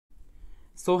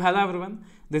So hello everyone,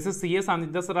 this is CS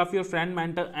Sanidhya Saraf, your friend,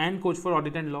 mentor and coach for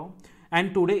audit and law.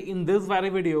 And today in this very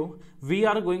video, we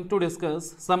are going to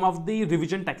discuss some of the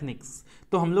revision techniques.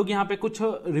 तो हम लोग यहाँ पे कुछ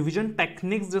revision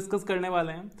techniques discuss करने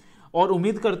वाले हैं और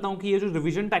उम्मीद करता हूँ कि ये जो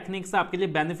रिवीजन टेक्निक्स है आपके लिए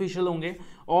बेनिफिशियल होंगे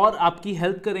और आपकी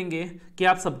हेल्प करेंगे कि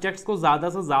आप सब्जेक्ट्स को ज़्यादा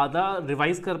से ज़्यादा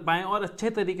रिवाइज कर पाएँ और अच्छे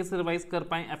तरीके से रिवाइज कर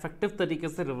पाएँ, इफेक्टिव तरीके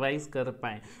से रिवाइज कर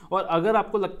पाएँ। और अगर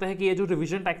आपको लगता है कि ये जो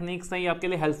रिवीजन टेक्निक्स हैं ये आपके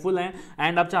लिए हेल्पफुल हैं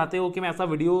एंड आप चाहते हो कि मैं ऐसा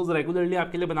वीडियोज़ रेगुलरली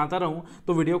आपके लिए बनाता रहूँ,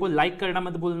 तो वीडियो को लाइक करना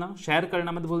मत भूलना, शेयर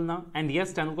करना मत भूलना एंड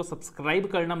यस चैनल को सब्सक्राइब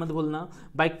करना मत भूलना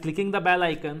by clicking the bell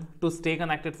icon to stay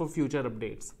connected for future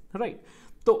updates, right.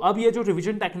 तो अब ये जो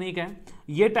रिवीजन टेक्निक है,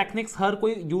 ये टेक्निक्स हर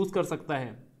कोई यूज कर सकता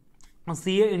है।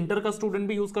 सीए इंटर का स्टूडेंट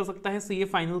भी यूज़ कर सकता है, सीए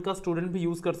फाइनल का स्टूडेंट भी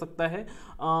यूज़ कर सकता है।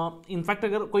 इनफैक्ट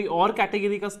अगर कोई और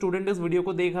कैटेगरी का स्टूडेंट इस वीडियो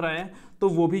को देख रहा है तो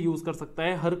वो भी यूज़ कर सकता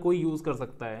है, हर कोई यूज़ कर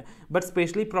सकता है। बट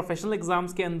स्पेशली प्रोफेशनल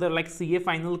एग्जाम्स के अंदर लाइक सीए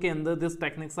फाइनल के अंदर this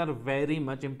techniques are very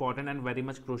much important and very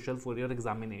much crucial for your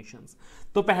examinations.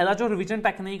 तो पहला जो रिविजन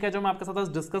टेक्निक है जो मैं आपके साथ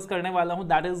आज डिस्कस करने वाला हूँ,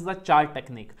 that is the chart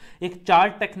technique. एक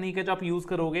चार्ट टेक्निक है जो आप यूज़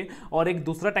करोगे और एक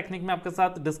दूसरा टेक्निक मैं आपके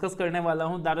साथ डिस्कस करने वाला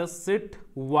हूँ, that is seat,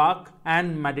 walk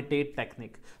and meditate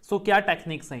technique. सो क्या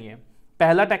टेक्निक्स हैं ये?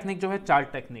 पहला टेक्निक जो है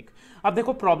चार्ट टेक्निक। अब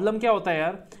देखो प्रॉब्लम क्या होता है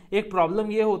यार, एक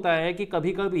प्रॉब्लम ये होता है कि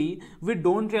कभी कभी वी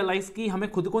डोंट रियलाइज कि हमें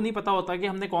खुद को नहीं पता होता कि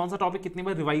हमने कौन सा टॉपिक कितनी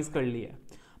बार रिवाइज कर लिया है।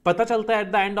 पता चलता है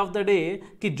at the end of the day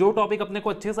कि जो टॉपिक अपने को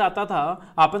अच्छे से आता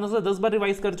था आपने उसे 10 बार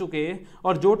रिवाइज कर चुके,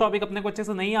 और जो टॉपिक अपने को अच्छे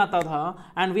से नहीं आता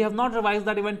था and we have not revise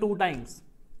that even 2 times,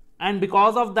 and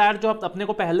because of that जो अपने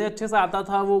को पहले अच्छे से आता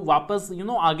था वो वापस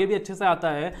आगे भी अच्छे से आता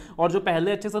है, और जो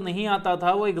पहले अच्छे से नहीं आता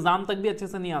था वो एग्जाम तक भी अच्छे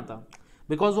से नहीं आता,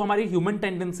 बिकॉज वो हमारी ह्यूमन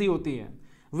टेंडेंसी होती है।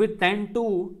 We tend to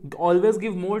always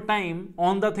give more time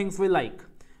on the things we like.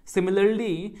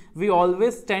 Similarly we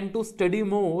always tend to study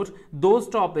more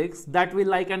those topics that we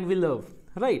like and we love,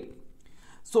 right.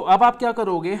 सो अब आप क्या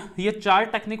करोगे, ये चार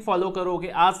टेक्निक फॉलो करोगे,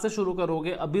 आज से शुरू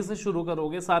करोगे, अभी से शुरू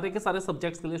करोगे, सारे के सारे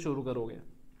सब्जेक्ट्स के लिए शुरू करोगे।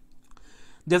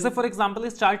 जैसे फॉर एग्जांपल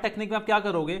इस चार्ट टेक्निक में आप क्या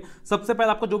करोगे, सबसे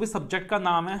पहले आपको जो भी सब्जेक्ट का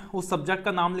नाम है उस सब्जेक्ट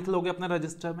का नाम लिख लोगे अपने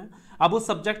रजिस्टर में। अब उस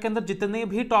सब्जेक्ट के अंदर जितने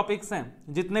भी टॉपिक्स हैं,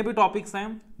 जितने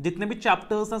भी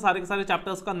चैप्टर्स हैं, सारे के सारे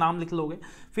चैप्टर्स का नाम लिख लोगे।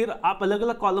 फिर आप अलग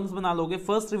अलग कॉलम्स बना लोगे,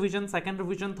 first revision, second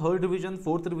revision, third revision,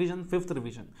 fourth revision, fifth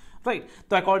revision, right.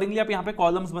 तो अकॉर्डिंगली आप यहाँ पे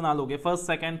कॉलम्स बना लोगे, first,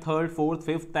 second, third, fourth,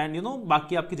 fifth and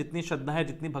बाकी आपकी जितनी श्रद्धा है,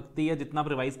 जितनी भक्ति है, जितना आप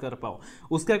रिवाइज कर पाओ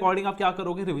उसके अकॉर्डिंग आप क्या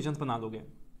करोगे, रिविजन बना लोगे।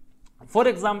 फॉर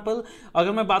एग्जाम्पल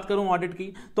अगर मैं बात करूं ऑडिट की,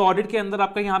 तो ऑडिट के अंदर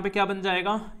आपका यहाँ पे क्या बन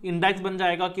जाएगा, इंडेक्स बन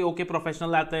जाएगा कि okay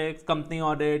professional ethics, company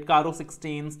audit, कारो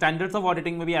 16, स्टैंडर्ड्स ऑफ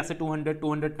ऑडिटिंग में भी ऐसे 200,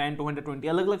 210, 220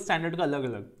 अलग अलग स्टैंडर्ड का अलग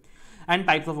अलग, and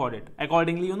types of audit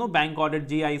accordingly bank audit,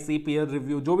 GIC, peer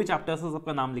review, जो भी चैप्टर्स है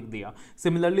सबका नाम लिख दिया।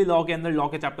 सिमिलरली लॉ के अंदर लॉ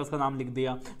के चैप्टर्स का नाम लिख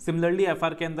दिया, सिमिलरली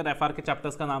एफआर के अंदर एफआर के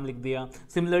चैप्टर्स का नाम लिख दिया,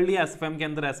 सिमिलरली एसएफएम के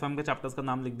अंदर एसएफएम के चैप्टर्स का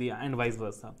नाम लिख दिया एंड वाइस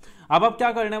वर्सा। अब आप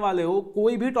क्या करने वाले हो,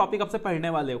 कोई भी टॉपिक आपसे पढ़ने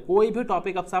वाले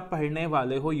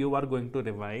हो, you are going to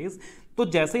revise. तो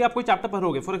जैसे ही आप कोई चैप्टर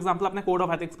पढ़ोगे, फॉर एग्जांपल आपने कोड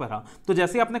ऑफ एथिक्स पढ़ा, तो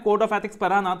जैसे ही आपने कोड ऑफ एथिक्स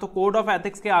पढ़ा ना, तो कोड ऑफ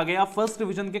एथिक्स के आगे आप फर्स्ट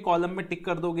डिवीजन के कॉलम में टिक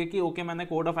कर दोगे कि ओके मैंने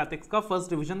कोड ऑफ एथिक्स का फर्स्ट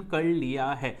डिवीजन कर लिया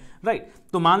है, राइट।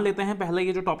 तो मान लेते हैं पहले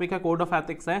ये जो टॉपिक है कोड ऑफ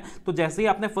एथिक्स है, तो जैसे ही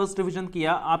आपने फर्स्ट डिवीजन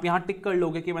किया आप यहां टिक कर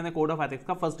लोगे कि मैंने कोड ऑफ एथिक्स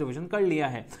का फर्स्ट डिवीजन कर लिया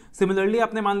है। सिमिलरली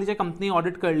आपने मान लीजिए कंपनी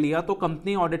ऑडिट कर लिया, तो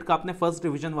कंपनी ऑडिट का आपने फर्स्ट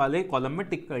डिवीजन वाले कॉलम में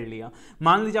टिक कर लिया।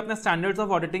 मान लीजिए आपने स्टैंडर्ड्स ऑफ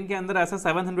ऑडिटिंग के अंदर ऐसे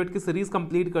 700 की सीरीज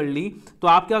कंप्लीट कर ली, तो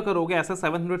आप क्या करोगे, ऐसे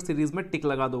 700 सीरीज में टिक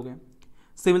लगा दोगे।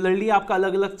 सिमिलरली आपका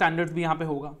अलग अलग स्टैंडर्ड्स भी यहां पे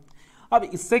होगा। अब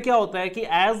इससे क्या होता है कि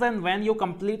as and when you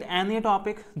complete any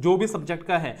topic, जो भी सब्जेक्ट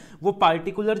का है, वो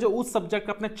पार्टिकुलर जो उस सब्जेक्ट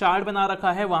का अपने चार्ट बना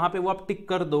रखा है वहां पे वो आप टिक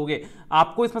कर दोगे।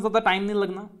 आपको इसमें ज्यादा टाइम नहीं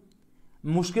लगना,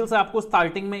 मुश्किल से आपको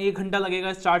स्टार्टिंग में 1 घंटा लगेगा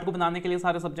इस चार्ट को बनाने के लिए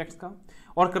सारे सब्जेक्ट्स का,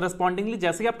 और करस्पॉन्डिंगली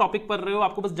जैसे ही आप टॉपिक पढ़ रहे हो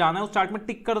आपको बस जाना है उस चार्ट में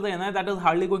टिक कर देना है। That is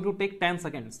hardly going to take 10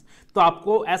 seconds. तो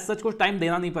आपको एज सच कुछ टाइम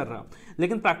देना नहीं पड़ रहा,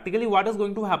 लेकिन practically what is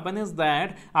going to happen is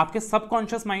that आपके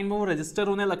सबकॉन्शियस माइंड में वो रजिस्टर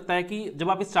होने लगता है कि जब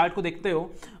आप इस चार्ट को देखते हो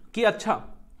कि अच्छा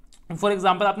फॉर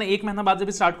एग्जाम्पल आपने 1 महीना बाद जब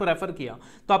इस चार्ट को रेफर किया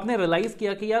तो आपने रियलाइज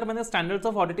किया कि यार मैंने स्टैंडर्ड्स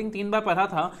ऑफ ऑडिटिंग 3 बार पढ़ा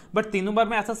था, बट तीनों बार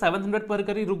मैं ऐसा 700 पढ़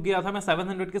कर ही रुक गया था, मैं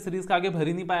 700 की सीरीज का आगे भर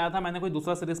ही नहीं पाया था, मैंने कोई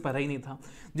दूसरा सीरीज पढ़ा ही नहीं था,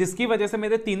 जिसकी वजह से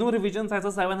मेरे तीनों रिविजन ऐसा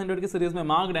 700 की सीरीज में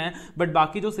मार्क्ड हैं, बट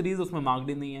बाकी जो सीरीज उसमें मार्क्ड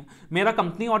ही नहीं है। मेरा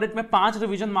कंपनी ऑडिट में 5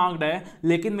 रिविजन मार्क्ड है,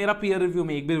 लेकिन मेरा पीयर रिव्यू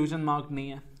में 1 भी रिविजन मार्क्ड नहीं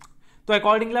है। तो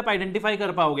अकॉर्डिंगली आप आइडेंटिफाई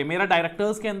कर पाओगे, मेरा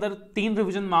डायरेक्टर्स के अंदर 3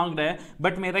 रिवीजन मार्क्ड है,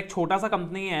 बट मेरा एक छोटा सा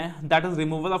कंपनी है that is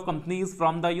removal of companies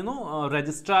from the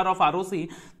registrar of ROC,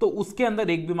 तो उसके अंदर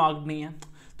 1 भी मार्क्ड नहीं है।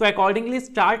 तो अकॉर्डिंगली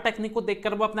इस चार टेक्निक को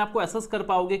देखकर वो अपने आप को एसेस कर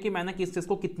पाओगे कि मैंने किस चीज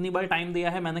को कितनी बार टाइम दिया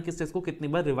है, मैंने किस चीज को कितनी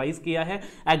बार रिवाइज किया है।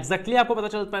 एग्जैक्टली आपको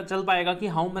पता चल पाएगा कि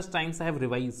how much times I have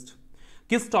revised.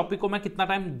 किस टॉपिक को मैं कितना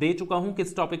टाइम दे चुका हूं,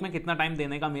 किस टॉपिक में कितना टाइम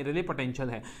देने का मेरे लिए पोटेंशियल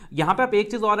है। यहां पे आप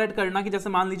एक चीज और ऐड करना कि जैसे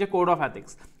मान लीजिए कोड ऑफ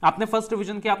एथिक्स, आपने फर्स्ट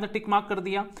रिवीजन किया, आपने टिक मार्क कर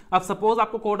दिया। अब सपोज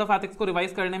आपको कोड ऑफ एथिक्स को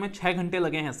रिवाइज करने में 6 घंटे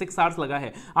लगे हैं, 6 आवर्स लगा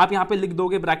है, आप यहां पे लिख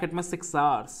दोगे ब्रैकेट में 6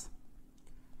 आवर्स।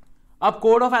 अब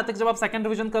कोड ऑफ एथिक्स जब आप सेकंड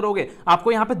रिवीजन करोगे,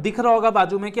 आपको यहां पे दिख रहा होगा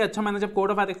बाजू में कि अच्छा मैंने जब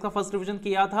कोड ऑफ एथिक्स का फर्स्ट रिवीजन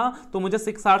किया था तो मुझे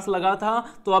 6 आवर्स लगा था,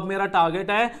 तो अब मेरा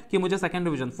टारगेट है कि मुझे सेकंड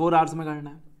रिवीजन 4 आवर्स में करना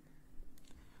है।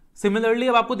 सिमिलरली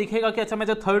अब आपको दिखेगा कि अच्छा मैं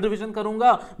जब थर्ड रिवीजन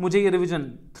करूंगा मुझे ये रिवीजन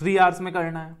 3 आवर्स में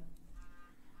करना है,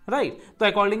 राइट। तो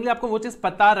अकॉर्डिंगली आपको वो चीज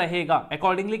पता रहेगा,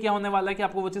 अकॉर्डिंगली क्या होने वाला है कि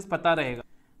आपको वो चीज पता रहेगा,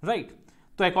 राइट।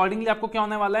 तो अकॉर्डिंगली आपको क्या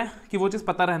होने वाला है कि वो चीज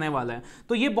पता रहने वाला है।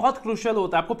 तो ये बहुत क्रूशियल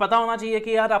होता है, आपको पता होना चाहिए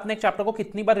कि यार आपने एक चैप्टर को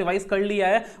कितनी बार रिवाइज कर लिया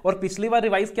है और पिछली बार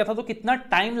रिवाइज किया था तो कितना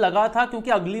टाइम लगा था,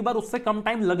 क्योंकि अगली बार उससे कम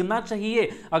टाइम लगना चाहिए।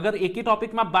 अगर एक ही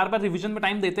टॉपिक में आप बार बार रिवीजन में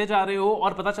टाइम देते जा रहे हो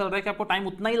और पता चल रहा है कि आपको टाइम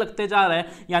उतना ही लगते जा रहा है,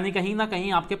 यानी कहीं ना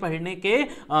कहीं आपके पढ़ने के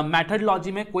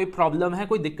मेथडोलॉजी में कोई प्रॉब्लम है,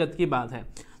 कोई दिक्कत की बात है।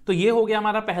 तो ये हो गया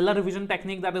हमारा पहला revision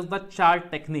technique, that is the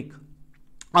chart technique.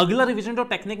 अगला रिवीजन जो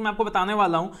टेक्निक मैं आपको बताने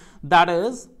वाला हूं that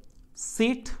is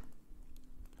seat,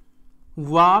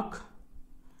 work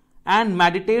and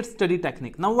meditate study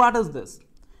technique. Now what is this?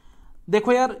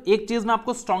 देखो यार, एक चीज मैं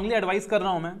आपको स्ट्रांगली एडवाइस कर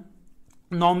रहा हूं मैं।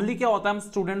 नॉर्मली क्या होता है हम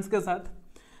स्टूडेंट्स के साथ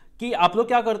कि आप लोग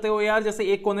क्या करते हो यार, जैसे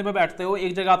एक कोने पे बैठते हो,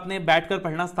 एक जगह आपने बैठकर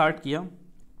पढ़ना स्टार्ट किया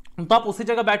तो आप उसी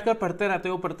जगह बैठकर पढ़ते रहते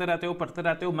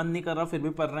हो, मन नहीं कर रहा फिर भी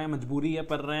पढ़ रहे हैं, मजबूरी है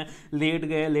पढ़ रहे हैं, लेट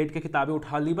गए, लेट के किताबें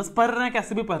उठा ली, बस पढ़ रहे हैं,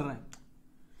 कैसे भी पढ़ रहे हैं,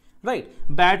 राइट।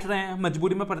 बैठ रहे हैं,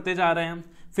 मजबूरी में पढ़ते जा रहे हैं,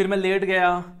 फिर मैं लेट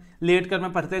गया, लेट कर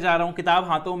मैं पढ़ते जा रहा हूं, किताब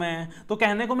हाथों में है, तो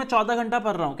कहने को मैं 14 घंटा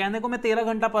पढ़ रहा हूं, कहने को मैं 13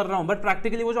 घंटा पढ़ रहा हूं, बट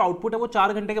प्रैक्टिकली वो जो आउटपुट है वो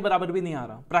 4 घंटे के बराबर भी नहीं आ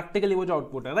रहा। प्रैक्टिकली वो जो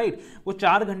आउटपुट है, राइट, वो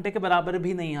 4 घंटे के बराबर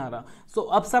भी नहीं आ रहा। सो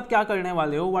अब सब क्या करने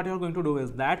वाले हो, what you are going to do is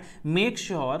that make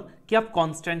sure कि आप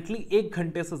कॉन्स्टेंटली 1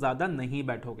 घंटे से ज्यादा नहीं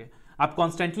बैठोगे। आप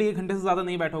कॉन्स्टेंटली 1 घंटे से ज्यादा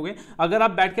नहीं बैठोगे। अगर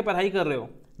आप बैठ के पढ़ाई कर रहे हो,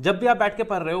 जब भी आप बैठ के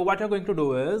पढ़ रहे हो, what you are going to do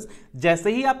is,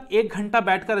 जैसे ही आप 1 घंटा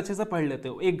बैठकर अच्छे से पढ़ लेते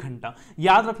हो, 1 घंटा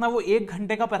याद रखना, वो 1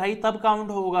 घंटे का पढ़ाई तब काउंट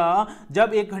होगा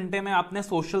जब 1 घंटे में आपने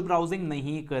सोशल ब्राउजिंग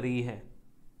नहीं करी है,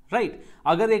 राइट।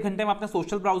 अगर 1 घंटे में आपने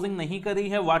सोशल ब्राउजिंग नहीं करी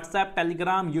है, व्हाट्सएप,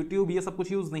 टेलीग्राम, यूट्यूब, ये सब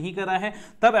कुछ यूज नहीं करा है,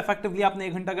 तब इफेक्टिवली आपने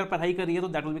 1 घंटा अगर पढ़ाई करी है तो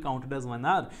that will be counted as 1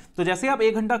 our. तो जैसे आप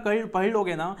 1 घंटा पढ़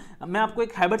लोगे ना, मैं आपको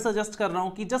एक हैबिट सजेस्ट कर रहा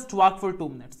हूं कि just walk for 2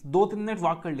 minutes, 2-3 minute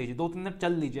walk कर लीजिए, 2-3 मिनट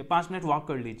चल लीजिए, 5 मिनट वॉक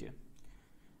कर लीजिए।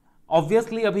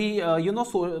 ऑब्वियसली अभी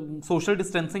सोशल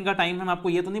डिस्टेंसिंग का टाइम है, मैं आपको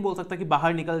ये तो नहीं बोल सकता कि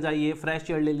बाहर निकल जाइए, फ्रेश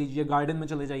एयर ले लीजिए, गार्डन में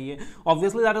चले जाइए,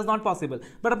 obviously that is not possible,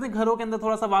 but अपने घरों के अंदर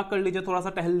थोड़ा सा वॉक कर लीजिए, थोड़ा सा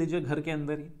टहल लीजिए घर के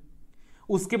अंदर ही,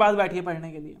 उसके बाद बैठिए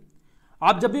पढ़ने के लिए।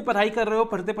 आप जब भी पढ़ाई कर रहे हो,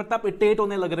 पढ़ते पढ़ते आप इरिटेट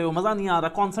होने लग रहे हो, मजा नहीं आ रहा,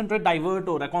 कॉन्सेंट्रेशन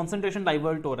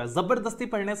डाइवर्ट हो रहा है, जबरदस्ती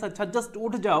पढ़ने से अच्छा जस्ट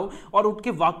उठ जाओ और उठ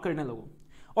के वॉक करने लगो।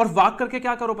 और वॉक करके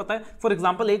क्या करो पता है, फॉर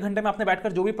एग्जांपल 1 घंटे में आपने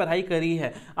बैठकर जो भी पढ़ाई करी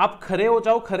है, आप खड़े हो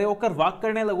जाओ, खड़े होकर वॉक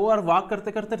करने लगो और वॉक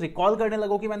करते करते रिकॉल करने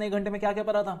लगो कि मैंने 1 घंटे में क्या क्या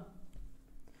पढ़ा था।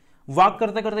 वॉक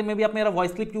करते करते में भी आप मेरा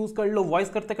वॉइस क्लिप यूज कर लो, वॉइस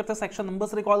करते करते सेक्शन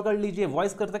नंबर्स रिकॉल कर लीजिए,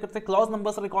 वॉइस करते करते क्लॉज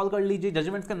नंबर्स रिकॉल कर लीजिए,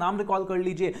 जजमेंट्स के नाम रिकॉल कर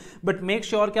लीजिए, बट मेक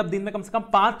श्योर कि आप दिन में कम से कम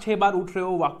 5-6 बार उठ रहे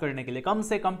हो वॉक करने के लिए, कम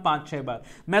से कम 5-6 बार।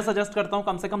 मैं सजेस्ट करता हूं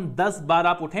कम से कम 10 बार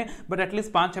आप उठें, बट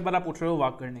एटलीस्ट 5-6 बार आप उठ रहे हो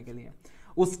वॉक करने के लिए।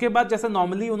 उसके बाद जैसे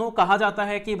नॉर्मली कहा जाता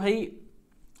है कि भाई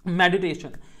मेडिटेशन,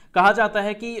 कहा जाता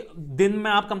है कि दिन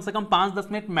में आप कम से कम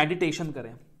 5-10 मिनट मेडिटेशन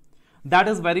करें, that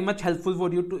is very much helpful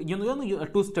for you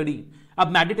to study. अब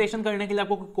मेडिटेशन करने के लिए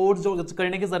आपको कोर्स जो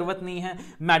करने की जरूरत नहीं है,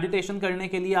 मेडिटेशन करने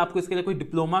के लिए आपको इसके लिए कोई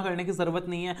डिप्लोमा करने की जरूरत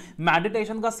नहीं है।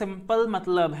 मेडिटेशन का सिंपल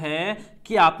मतलब है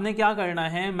कि आपने क्या करना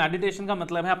है, मेडिटेशन का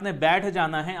मतलब है आपने बैठ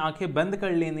जाना है, आंखें बंद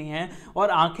कर लेनी है और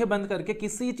आंखें बंद करके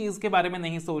किसी चीज के बारे में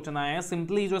नहीं सोचना है।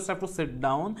 Simply you just have to sit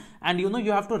down and you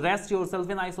have to rest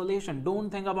yourself in isolation,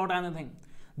 don't think about anything.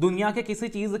 दुनिया के किसी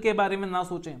चीज के बारे में ना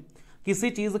सोचें, किसी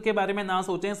चीज के बारे में ना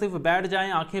सोचें, सिर्फ बैठ जाएं,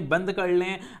 आंखें बंद कर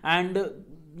लें and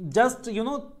just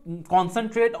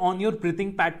concentrate on your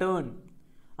breathing pattern.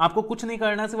 आपको कुछ नहीं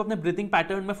करना है, सिर्फ अपने ब्रीथिंग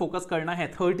पैटर्न में फोकस करना है।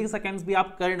 30 सेकंड्स भी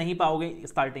आप कर नहीं पाओगे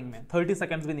स्टार्टिंग में, 30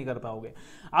 सेकंड्स भी नहीं कर पाओगे।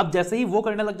 आप जैसे ही वो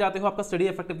करने लग जाते हो आपका स्टडी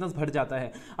इफेक्टिवनेस बढ़ जाता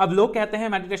है। अब लोग कहते हैं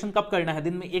मेडिटेशन कब करना है,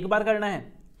 दिन में 1 बार करना है,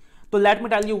 तो let me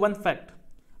tell you one fact,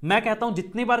 मैं कहता हूं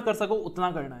जितनी बार कर सको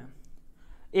उतना करना है।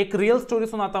 एक रियल स्टोरी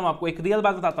सुनाता हूं आपको, एक रियल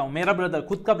बात बताता हूं। मेरा ब्रदर,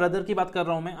 खुद का ब्रदर की बात कर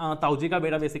रहा हूं मैं, ताऊजी का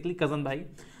बेटा, बेसिकली कजन भाई,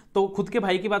 तो खुद के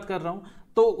भाई की बात कर रहा हूं।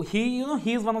 तो he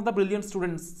is one of the brilliant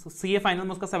students, CA final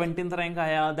में उसका 17th रैंक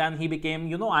आया, then he became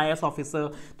IAS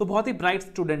officer, तो बहुत ही ब्राइट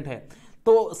स्टूडेंट है।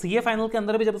 तो सीए फाइनल के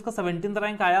अंदर भी जब उसका 17th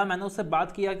रैंक आया, मैंने उससे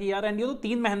बात किया कि यार, एंड ये तो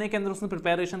 3 महीने के अंदर उसने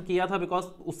प्रिपरेशन किया था, बिकॉज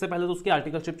उससे पहले तो उसकी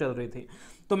आर्टिकलशिप चल रही थी।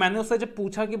 तो मैंने उससे जब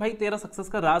पूछा कि भाई तेरा सक्सेस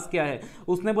का राज क्या है,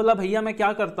 उसने बोला भैया मैं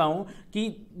क्या करता हूं कि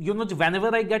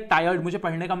व्हेनेवर आई गेट टायर्ड, मुझे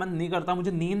पढ़ने का मन नहीं करता,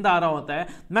 मुझे नींद आ रहा होता है,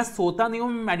 मैं सोता नहीं हूं,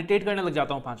 मैं मेडिटेट करने लग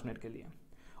जाता हूं 5 मिनट के लिए।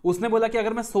 उसने बोला कि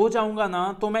अगर मैं सो जाऊंगा ना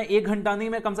तो मैं 1 घंटा नहीं,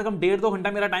 मैं कम से कम 1.5-2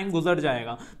 घंटा मेरा टाइम गुजर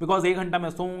जाएगा, बिकॉज 1 घंटा मैं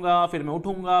सोऊंगा, फिर मैं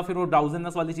उठूंगा, फिर वो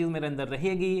ड्राउजीनेस वाली चीज मेरे अंदर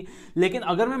रहेगी। लेकिन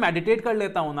अगर मैं मेडिटेट कर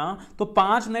लेता हूं ना तो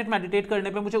 5 मिनट मेडिटेट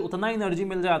करने पे मुझे उतना एनर्जी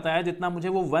मिल जाता है जितना मुझे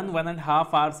वो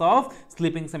 1.5 आवर्स ऑफ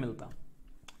स्लीपिंग से मिलता।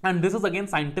 And this is again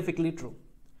scientifically true.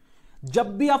 जब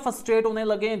भी आप फ्रस्ट्रेट होने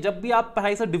लगे, जब भी आप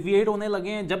पढ़ाई से डिविएट होने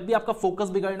लगे, जब भी आपका फोकस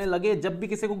बिगड़ने लगे, जब भी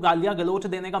किसी को गालियां गलोच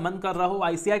देने का मन कर रहा हो,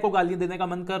 आईसीआई को गाली देने का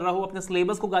मन कर रहा हो, अपने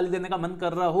सिलेबस को गाली देने का मन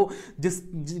कर रहा हो,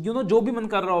 जो भी मन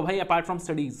कर रहा हो भाई, अपार्ट फ्रॉम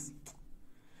स्टडीज,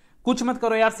 कुछ मत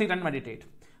करो यार, सिट एंड मेडिटेट।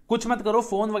 कुछ मत करो,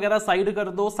 फोन वगैरह साइड कर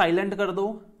दो, साइलेंट कर दो,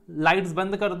 लाइट्स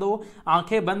बंद कर दो,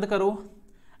 आंखें बंद करो,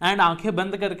 एंड आंखें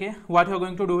बंद करके what you are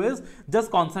going to do is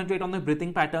just concentrate on the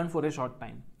breathing pattern for a short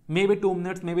time, maybe 2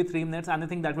 minutes, maybe 3 minutes,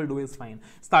 anything that will do is fine.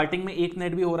 Starting में 1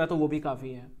 मिनट भी हो रहा है तो वो भी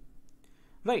काफी है,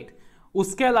 राइट?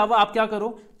 उसके अलावा आप क्या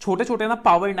करो, छोटे छोटे ना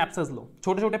पावर नैप्स लो,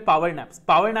 छोटे छोटे पावर नैप्स।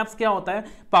 पावर नैप्स क्या होता है?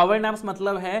 पावर नैप्स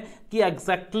मतलब है कि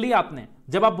एग्जैक्टली आपने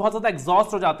जब आप बहुत ज्यादा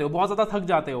एग्जॉस्ट हो जाते हो, बहुत ज्यादा थक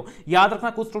जाते हो, याद रखना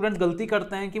कुछ स्टूडेंट्स गलती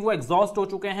करते हैं कि वो एग्जॉस्ट हो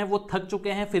चुके हैं, वो थक चुके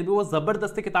हैं, फिर भी वो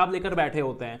जबरदस्ती किताब लेकर बैठे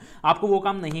होते हैं। आपको वो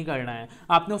काम नहीं करना है,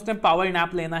 आपने उस टाइम पावर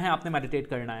नैप लेना है, आपने मेडिटेट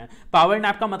करना है। पावर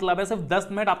नैप का मतलब है सिर्फ 10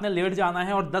 मिनट आपने लेट जाना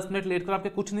है, और 10 मिनट लेट कर आपके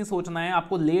कुछ नहीं सोचना है,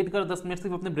 आपको लेट कर 10 मिनट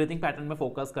सिर्फ अपने ब्रीथिंग पैटर्न में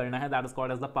फोकस करना है। That is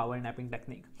called as the power napping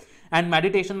technique. And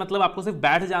meditation मतलब आपको सिर्फ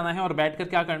बैठ जाना है और बैठकर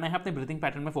क्या करना है, अपने ब्रीथिंग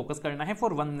पैटर्न में फोकस करना है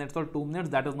फॉर 1 मिनट और 2 minutes.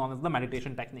 That is known as the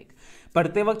meditation technique.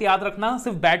 पढ़ते वक्त याद रखना,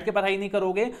 सिर्फ बैठ के पढ़ाई नहीं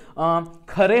करोगे,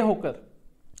 खड़े होकर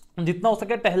जितना हो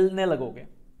सके टहलने लगोगे।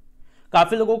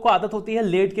 काफी लोगों को आदत होती है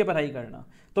लेट के पढ़ाई करना,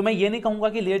 तो मैं ये नहीं कहूंगा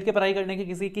कि लेट के पढ़ाई करने की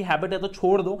किसी की हैबिट है तो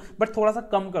छोड़ दो, बट थोड़ा सा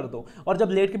कम कर दो। और जब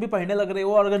लेट के भी पढ़ने लग रहे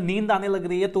हो और अगर नींद आने लग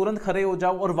रही है, तुरंत खड़े हो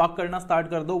जाओ और वॉक करना स्टार्ट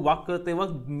कर दो। वॉक करते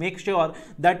वक्त मेक श्योर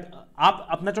दैट आप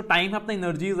अपना जो टाइम है, अपना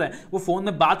एनर्जीज है, वो फोन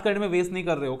में बात करने में वेस्ट नहीं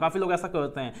कर रहे हो। काफी लोग ऐसा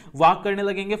करते हैं, वॉक करने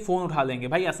लगेंगे फोन उठा लेंगे।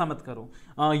 भाई ऐसा मत करो।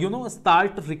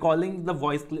 Start recalling the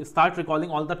voice, start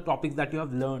recalling all the topics that you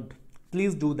have learned.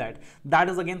 Please do that, that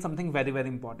is again something very very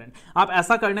important. आप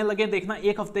ऐसा करने लगे, देखना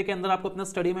 1 हफ्ते के अंदर आपको अपना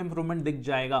स्टडी में इंप्रूवमेंट दिख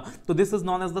जाएगा। तो this is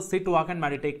known as the seat walk and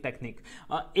meditate technique.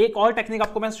 एक और टेक्निक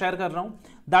आपको मैं शेयर कर रहा हूं,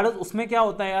 दैट इज, उसमें क्या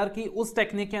होता है यार कि उस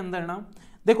टेक्निक के अंदर ना,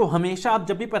 देखो हमेशा आप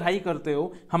जब भी पढ़ाई करते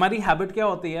हो, हमारी हैबिट क्या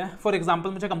होती है, फॉर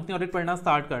एग्जाम्पल मुझे कंपनी ऑडिट पढ़ना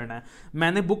स्टार्ट करना है,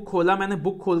 मैंने बुक खोला, मैंने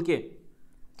बुक खोल के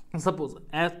suppose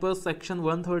as per section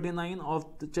 139 of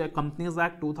the Companies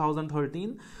Act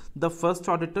 2013, the first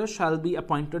auditor shall be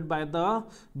appointed by the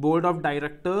board of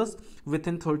directors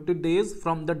within 30 days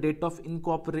from the date of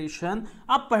incorporation।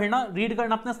 आप पढ़ना, रीड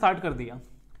करना अपने स्टार्ट कर दिया।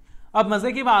 अब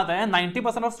मजे की बात है,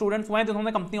 90% ऑफ स्टूडेंट्स हुए हैं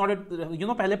जिन्होंने कंपनी ऑडिट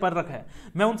पहले पढ़ रखा है।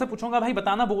 मैं उनसे पूछूंगा भाई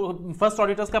बताना फर्स्ट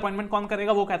ऑडिटर्स का अपॉइंटमेंट कौन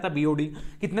करेगा, वो कहता है बीओडी।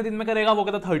 कितने दिन में करेगा, वो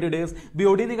कहता है 30 डेज।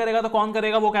 बीओडी नहीं करेगा तो कौन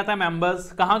करेगा, वो कहता है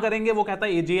मेंबर्स। कहां करेंगे, वो कहता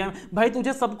है एजीएम। भाई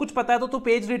तुझे सब कुछ पता है तो तू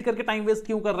पेज रीड करके टाइम वेस्ट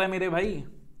क्यों कर रहा है मेरे भाई?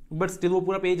 बट स्टिल वो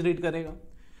पूरा पेज रीड करेगा।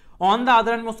 ऑन द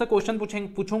अदर हैंड मैं उससे क्वेश्चन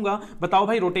पूछूंगा, बताओ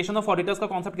भाई रोटेशन ऑफ ऑडिटर्स का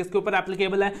कॉन्सेप्ट किसके ऊपर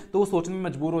एप्लीकेबल है, तो वो सोचने में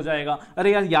मजबूर हो जाएगा,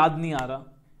 अरे यार याद नहीं आ रहा।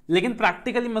 लेकिन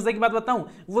प्रैक्टिकली मजे की बात बताऊं,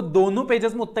 वो दोनों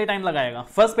पेजेस में उतना ही टाइम लगाएगा,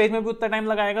 फर्स्ट पेज में भी उतना टाइम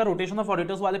लगाएगा, रोटेशन ऑफ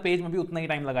ऑडिटर्स वाले पेज में भी उतना ही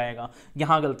टाइम लगाएगा।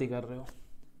 यहां गलती कर रहे हो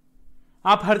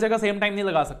आप, हर जगह सेम टाइम नहीं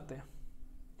लगा सकते।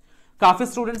 काफी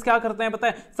स्टूडेंट्स क्या करते हैं पता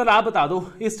है, सर आप बता दो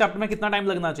इस चैप्टर में कितना टाइम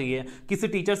लगना चाहिए। किसी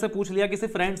टीचर से पूछ लिया, किसी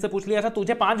फ्रेंड से पूछ लिया, अच्छा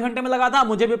तुझे 5 घंटे में लगा था,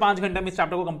 मुझे भी 5 घंटे में इस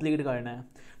चैप्टर को कंप्लीट करना है।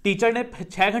 टीचर ने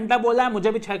 6 घंटा बोला है,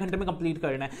 मुझे भी 6 घंटे में कंप्लीट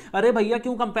करना है। अरे भैया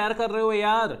क्यों कंपेयर कर रहे हो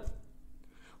यार?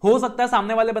 हो सकता है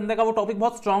सामने वाले बंदे का वो टॉपिक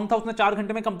बहुत स्ट्रांग था, उसने 4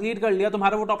 घंटे में कंप्लीट कर लिया,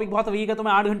 तुम्हारा वो टॉपिक बहुत वीक है,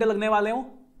 तुम्हें 8 घंटे लगने वाले हो।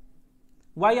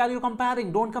 Why are you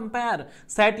comparing? Don't compare.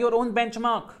 Set your own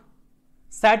benchmark.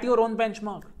 Set your own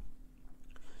benchmark.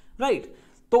 Right?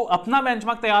 तो अपना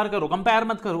बेंचमार्क तैयार करो, कंपेयर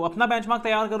मत करो। अपना बेंचमार्क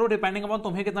तैयार करो डिपेंडिंग अपॉन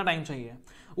तुम्हें कितना टाइम चाहिए।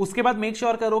 उसके बाद मेक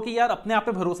श्योर करो कि यार अपने आप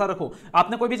पे भरोसा रखो।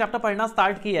 आपने कोई भी चैप्टर पढ़ना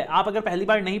स्टार्ट किया है, आप अगर पहली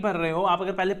बार नहीं पढ़ रहे हो, आप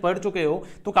अगर पहले पढ़ चुके हो,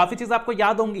 तो काफी चीजें आपको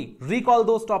याद होंगी। Recall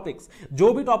those topics.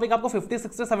 जो भी टॉपिक आपको 50,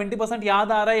 60, 70%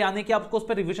 याद आ रहा है, यानी कि आपको उस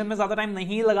पर रिविजन में ज्यादा टाइम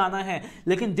नहीं लगाना है।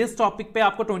 लेकिन जिस टॉपिक पे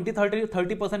आपको 20,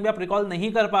 30% भी आप रिकॉल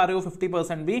नहीं कर पा रहे हो,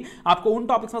 50% भी, आपको उन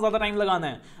टॉपिक्स में ज्यादा टाइम लगाना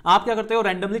है। आप क्या करते हो,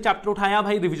 रैंडमली चैप्टर उठाया,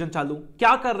 भाई रिविजन चालू।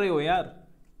 क्या कर रहे हो यार?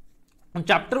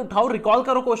 चैप्टर उठाओ, रिकॉल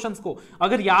करो क्वेश्चंस को।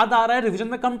 अगर याद आ रहा है रिवीजन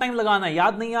में कम टाइम लगाना है,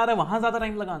 याद नहीं आ रहा है वहां ज्यादा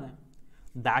टाइम लगाना है।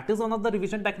 That is one of the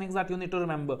revision techniques that you need to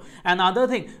remember. And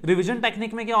other thing, revision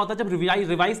technique में क्या होता है, जब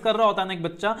रिवाइज कर रहा होता है ना एक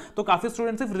बच्चा, तो काफी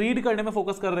स्टूडेंट सिर्फ रीड करने में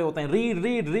फोकस कर रहे होते हैं, read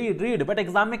read read read, but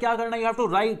exam में क्या करना है, यू हैव टू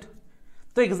राइट.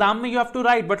 तो एग्जाम में you have to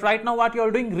right, but right now what you are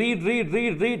doing, read read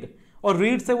read read. और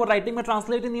रीड से वो राइटिंग में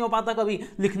ट्रांसलेट ही नहीं हो पाता, कभी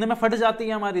लिखने में फट जाती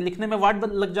है हमारी, लिखने में वर्ड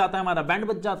लग जाता है हमारा, बैंड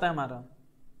बच जाता है हमारा.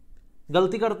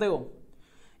 गलती करते हो.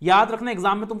 याद रखना,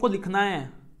 एग्जाम में तुमको लिखना है,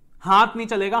 हाथ नहीं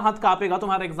चलेगा, हाथ कांपेगा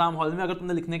तुम्हारे एग्जाम हॉल में अगर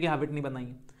तुमने लिखने की हैबिट नहीं बनाई.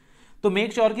 तो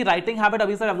मेक श्योर कि राइटिंग हैबिट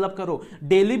अभी से डेवलप करो.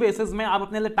 डेली बेसिस में आप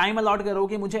अपने लिए टाइम अलॉट करो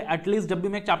कि मुझे एटलीस्ट जब भी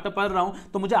मैं एक चैप्टर पढ़ रहा हूं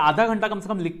तो मुझे आधा घंटा कम से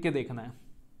कम लिख के देखना है.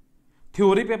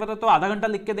 थ्योरी पेपर है तो आधा घंटा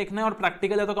लिख के देखना है, और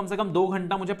प्रैक्टिकल है तो कम से कम 2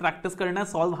 घंटा मुझे प्रैक्टिस करना है,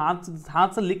 सॉल्व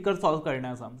हाथ से लिख कर सॉल्व करना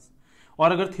है सम्स.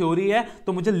 और अगर थ्योरी है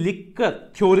तो मुझे लिख कर,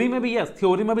 थ्योरी में भी, यस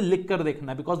थ्योरी में भी लिख कर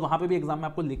देखना है, बिकॉज वहां पे भी एग्जाम में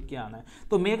आपको लिख के आना है.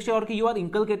 तो मेक श्योर कि you are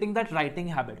इंकलकेटिंग that writing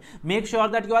habit. Make sure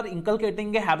that you are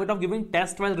इंकलकेटिंग a habit of giving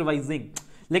test while revising.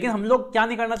 लेकिन हम लोग क्या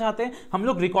नहीं करना चाहते, हम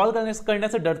लोग रिकॉल करने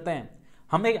से डरते हैं.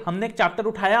 हमने एक चैप्टर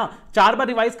उठाया, 4 बार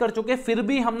रिवाइज कर चुके, फिर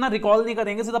भी हम ना रिकॉल नहीं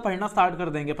करेंगे, सीधा पढ़ना स्टार्ट कर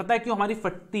देंगे. पता है क्यों? हमारी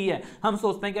फटती है. हम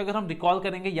सोचते हैं कि अगर हम रिकॉल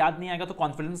करेंगे, याद नहीं आएगा तो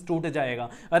कॉन्फिडेंस टूट जाएगा.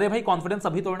 अरे भाई, कॉन्फिडेंस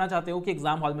अभी तोड़ना चाहते हो कि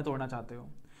एग्जाम हॉल में तोड़ना चाहते हो?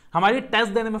 हमारी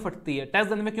टेस्ट देने में फटती है. टेस्ट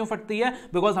देने में क्यों फटती है?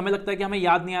 बिकॉज हमें लगता है कि हमें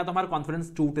याद नहीं आया तो हमारा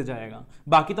कॉन्फिडेंस टूट जाएगा.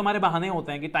 बाकी तो हमारे बहाने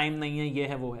होते हैं कि टाइम नहीं है, ये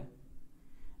है, वो है.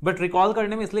 बट रिकॉल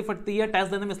करने में इसलिए फटती है,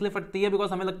 टेस्ट देने में इसलिए फटती है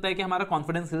बिकॉज हमें लगता है कि हमारा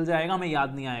कॉन्फिडेंस हिल जाएगा, हमें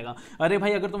याद नहीं आएगा. अरे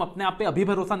भाई, अगर तुम अपने आप पे अभी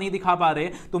भरोसा नहीं दिखा पा रहे,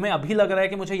 तुम्हें अभी लग रहा है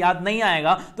कि मुझे याद नहीं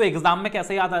आएगा, तो एग्जाम में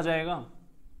कैसे याद आ जाएगा?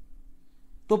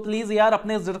 तो प्लीज यार,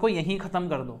 अपने इस डर को यहीं खत्म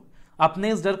कर दो.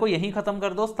 अपने इस डर को यहीं खत्म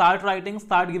कर दो. Start writing,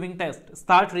 start giving test,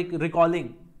 start recalling.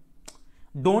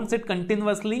 Don't sit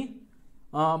continuously.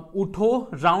 उठो,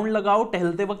 राउंड लगाओ,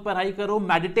 टहलते वक्त पढ़ाई करो,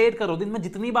 मेडिटेट करो. दिन में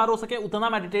जितनी बार हो सके उतना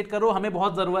मेडिटेट करो. हमें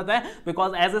बहुत जरूरत है,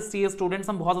 because as a CA students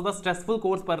हम बहुत ज्यादा स्ट्रेसफुल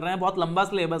कोर्स पढ़ रहे हैं, बहुत लंबा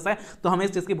सिलेबस है, तो हमें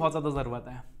इस चीज की बहुत ज्यादा जरूरत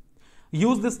है.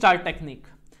 Use the start technique,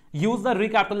 use the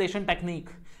recapitulation technique,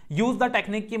 use the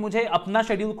technique कि मुझे अपना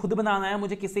शेड्यूल खुद बनाना है.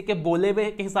 मुझे किसी के बोले हुए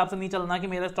के हिसाब से नहीं चलना कि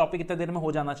मेरा टॉपिक इतने देर में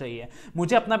हो जाना चाहिए.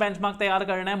 मुझे अपना बेंचमार्क तैयार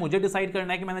करना है. मुझे डिसाइड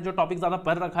करना है कि मैंने जो टॉपिक ज्यादा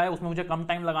पढ़ रखा है उसमें मुझे कम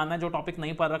टाइम लगाना है, जो टॉपिक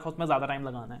नहीं पढ़ रखा उसमें ज्यादा टाइम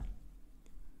लगाना है.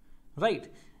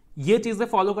 राइट ये चीजें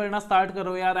फॉलो करना स्टार्ट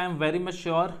करो यार. I am very much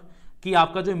sure कि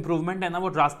आपका जो इंप्रूवमेंट है ना, वो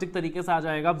ड्रास्टिक तरीके से आ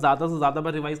जाएगा. आप ज्यादा से ज्यादा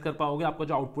बार रिवाइज कर पाओगे, आपका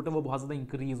जो आउटपुट है वो बहुत ज्यादा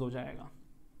इंक्रीज हो जाएगा.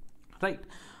 राइट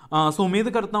सो उम्मीद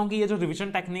करता हूं कि ये जो रिवीजन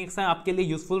टेक्निक्स हैं आपके लिए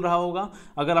यूजफुल रहा होगा.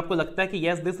 अगर आपको लगता है कि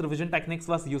yes this revision techniques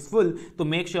was useful, तो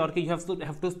मेक श्योर कि you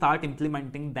have to start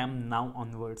implementing them now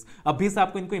onwards. अभी से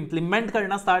आपको इनको इंप्लीमेंट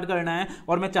करना स्टार्ट करना है.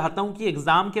 और मैं चाहता हूं कि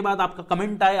एग्जाम के बाद आपका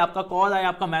कमेंट आए, आपका कॉल आए,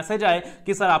 आपका मैसेज आए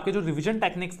कि सर आपके जो रिवीजन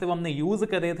टेक्निक्स थे वो हमने यूज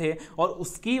करे थे और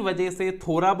उसकी वजह से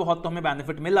थोड़ा बहुत तो हमें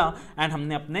बेनिफिट मिला एंड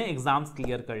हमने अपने एग्जाम्स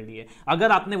क्लियर कर लिए.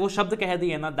 अगर आपने वो शब्द कह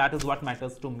दिए ना, that is what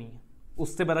matters to me.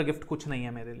 उससे बड़ा गिफ्ट कुछ नहीं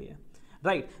है मेरे लिए.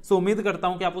 राइट सो उम्मीद करता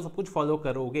हूं कि आप वो सब कुछ फॉलो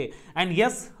करोगे. And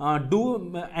yes, do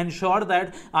ensure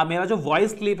that मेरा जो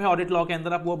वॉइस क्लिप है ऑडिट लॉ के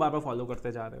अंदर, आप वो बार बार फॉलो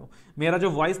करते जा रहे हो. मेरा जो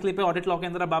वॉइस क्लिप है ऑडिट लॉ के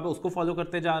अंदर, आप बार बार उसको फॉलो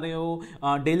करते जा रहे हो.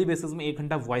 डेली बेसिस में 1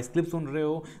 घंटा वॉइस क्लिप सुन रहे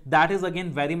हो. That is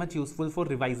again very much useful for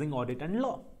revising audit and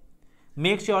law.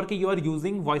 Make sure कि you are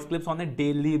using voice clips on A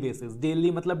daily basis.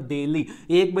 Daily मतलब डेली.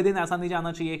 एक भी दिन ऐसा नहीं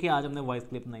जाना चाहिए कि आज हमने वॉइस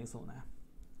क्लिप नहीं सुना है.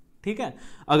 ठीक है.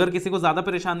 अगर किसी को ज्यादा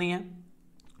परेशानी है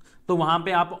तो वहां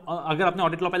पे आप, अगर आपने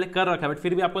ऑडिट लॉ पहले कर रखा है बट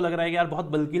फिर भी आपको लग रहा है कि यार बहुत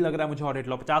बल्कि लग रहा है मुझे ऑडिट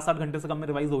लॉ, 50-60 घंटे से कम में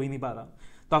रिवाइज हो ही नहीं पा रहा,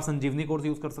 तो आप संजीवनी कोर्स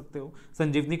यूज कर सकते हो.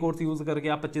 संजीवनी कोर्स यूज करके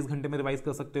आप 25 घंटे में रिवाइज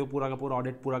कर सकते हो पूरा का पूरा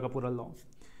ऑडिट, पूरा का पूरा लॉ.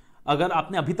 अगर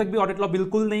आपने अभी तक भी ऑडिट लॉ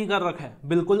बिल्कुल नहीं कर रखा है,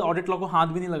 बिल्कुल ऑडिट लॉ को हाथ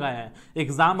भी नहीं लगाया है,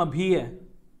 एग्जाम अभी है,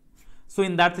 सो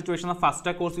इन दैट सिचुएशन आप फास्ट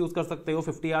ट्रैक कोर्स यूज कर सकते हो.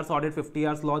 50 hours audit, 50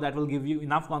 hours law, that will give you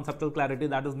enough conceptual clarity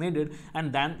that is needed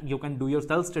and then you can do your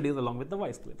self studies along with the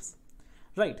voice clips.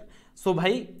 Right so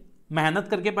भाई, मेहनत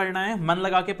करके पढ़ना है, मन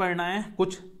लगा के पढ़ना है.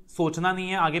 कुछ सोचना नहीं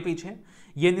है आगे पीछे.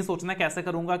 ये नहीं सोचना कैसे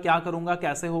करूंगा, क्या करूंगा,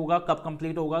 कैसे होगा, कब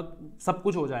कंप्लीट होगा. सब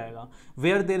कुछ हो जाएगा.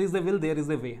 Where there is a will there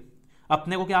is a वे.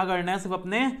 अपने को क्या करना है, सिर्फ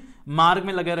अपने मार्ग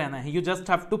में लगे रहना है. You just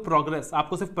have to progress.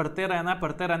 आपको सिर्फ पढ़ते रहना है,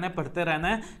 पढ़ते रहना है, पढ़ते रहना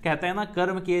है. कहते हैं ना,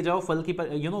 कर्म किए जाओ, फल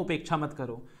की उपेक्षा मत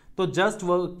करो. तो just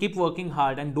keep working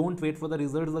hard and don't wait for the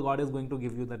results. The God is going to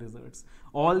give you the results.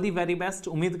 All the very best.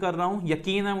 उम्मीद कर रहा हूं,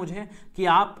 यकीन है मुझे कि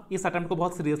आप इस अटेम्प्ट को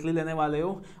बहुत सीरियसली लेने वाले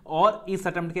हो और इस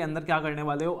अटेम्प्ट के अंदर क्या करने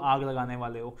वाले हो, आग लगाने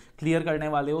वाले हो, क्लियर करने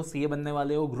वाले हो, सीए बनने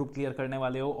वाले हो, ग्रुप क्लियर करने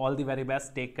वाले हो. All the very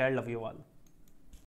best. Take care. Love you all.